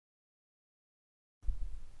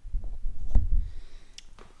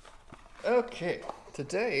Okay,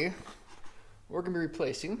 today we're going to be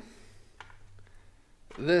replacing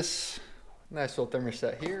this nice little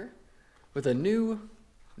thermostat here with a new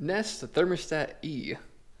Nest Thermostat E,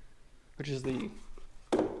 which is the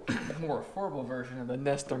more affordable version of the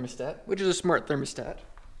Nest thermostat, which is a smart thermostat.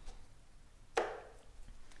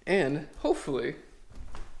 And hopefully,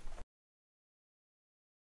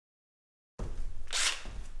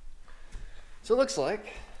 so it looks like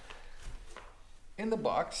in the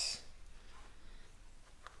box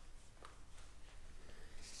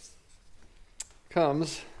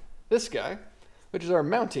comes this guy, which is our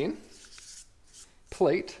mounting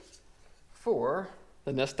plate for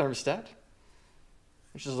the Nest thermostat,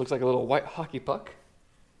 which just looks like a little white hockey puck.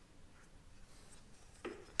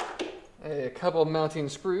 A couple mounting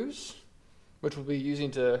screws, which we'll be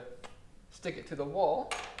using to stick it to the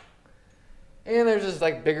wall. And there's this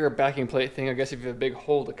like bigger backing plate thing, I guess if you have a big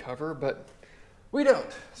hole to cover, but we don't.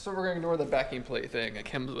 So we're gonna ignore the backing plate thing that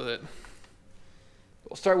comes with it.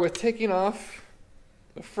 We'll start with taking off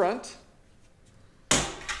the front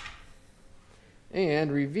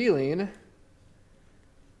and revealing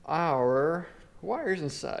our wires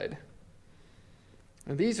inside.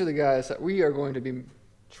 And these are the guys that we are going to be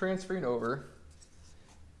transferring over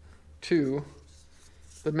to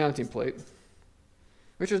the mounting plate,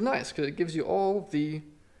 which is nice because it gives you all the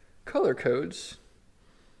color codes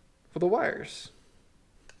for the wires.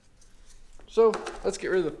 So let's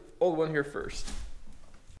get rid of the old one here first.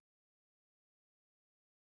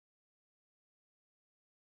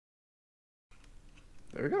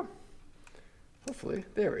 There we go. Hopefully,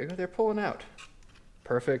 there we go. They're pulling out.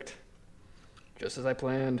 Perfect. Just as I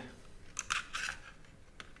planned.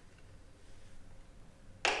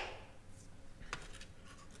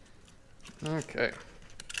 Okay.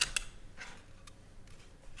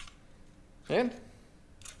 And,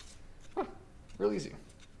 real easy.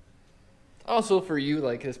 Also for you,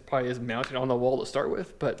 like this probably is mounted on the wall to start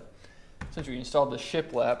with, but since we installed the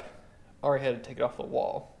shiplap, I already had to take it off the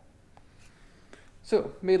wall.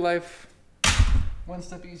 So, made life one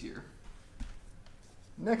step easier.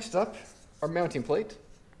 Next up, our mounting plate,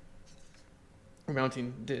 or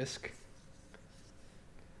mounting disc,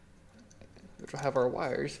 which will have our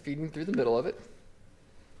wires feeding through the middle of it.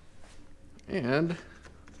 And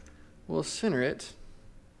we'll center it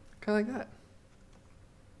kind of like that.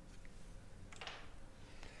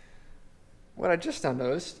 What I just now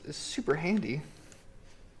noticed is super handy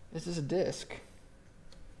is this disc.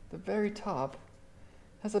 The very top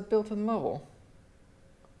has a built-in level.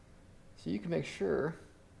 So you can make sure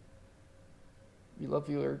you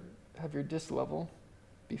have your disc level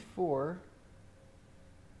before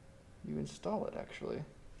you install it, actually.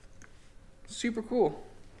 Super cool.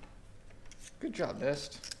 Good job,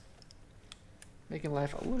 Nest. Making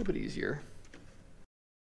life a little bit easier.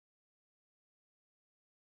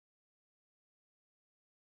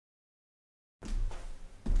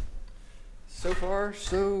 So far,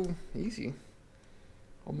 so easy.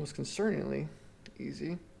 Almost concerningly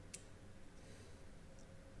easy.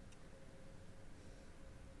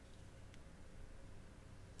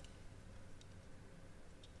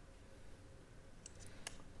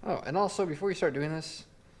 Oh, and also before you start doing this,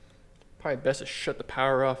 probably best to shut the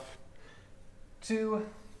power off to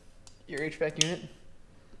your HVAC unit.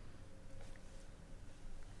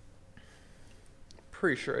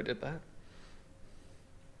 Pretty sure I did that.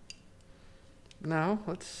 Now,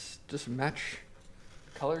 let's just match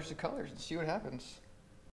colors to colors and see what happens.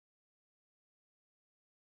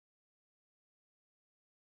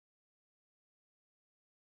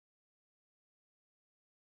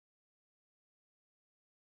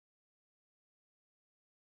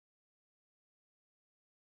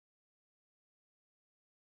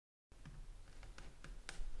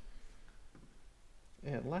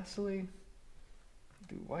 And lastly,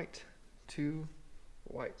 do white to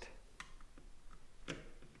white.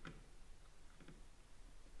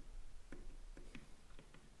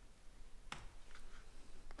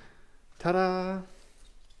 Ta-da!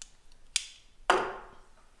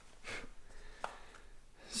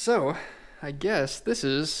 So, I guess this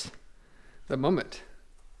is the moment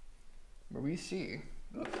where we see,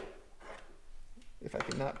 if I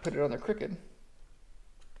can not put it on there crooked.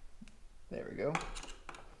 There we go.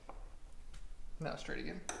 Now straight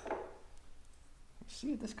again. Let's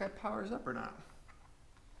see if this guy powers up or not.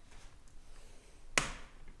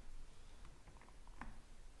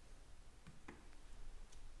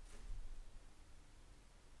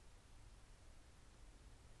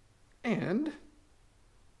 And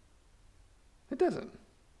it doesn't.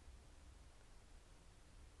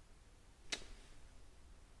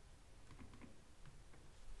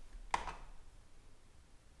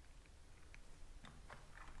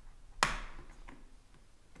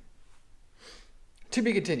 To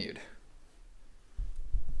be continued.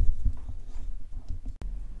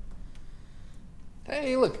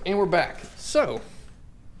 Hey, look, and we're back. So,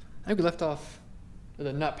 I think we left off with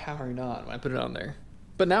it not powering on when I put it on there.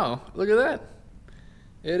 But now, look at that.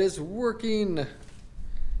 It is working.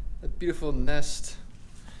 A beautiful Nest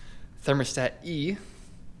Thermostat E.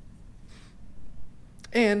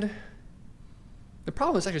 And the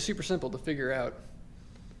problem is actually super simple to figure out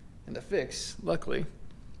and to fix, luckily.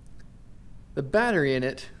 The battery in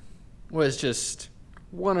it was just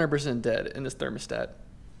 100% dead in this thermostat.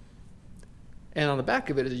 And on the back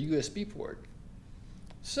of it is a USB port.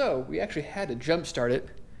 So we actually had to jump start it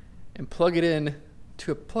and plug it in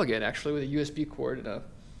to a plug-in, actually, with a USB cord and a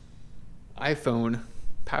iPhone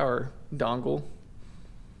power dongle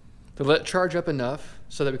to let it charge up enough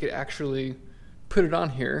so that we could actually put it on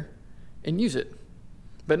here and use it.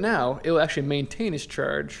 But now it will actually maintain its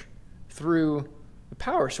charge through the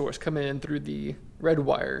power source coming in through the red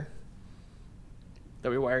wire that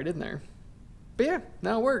we wired in there. But yeah,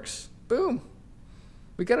 now it works. Boom.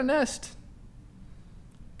 We got a Nest.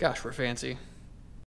 Gosh, we're fancy.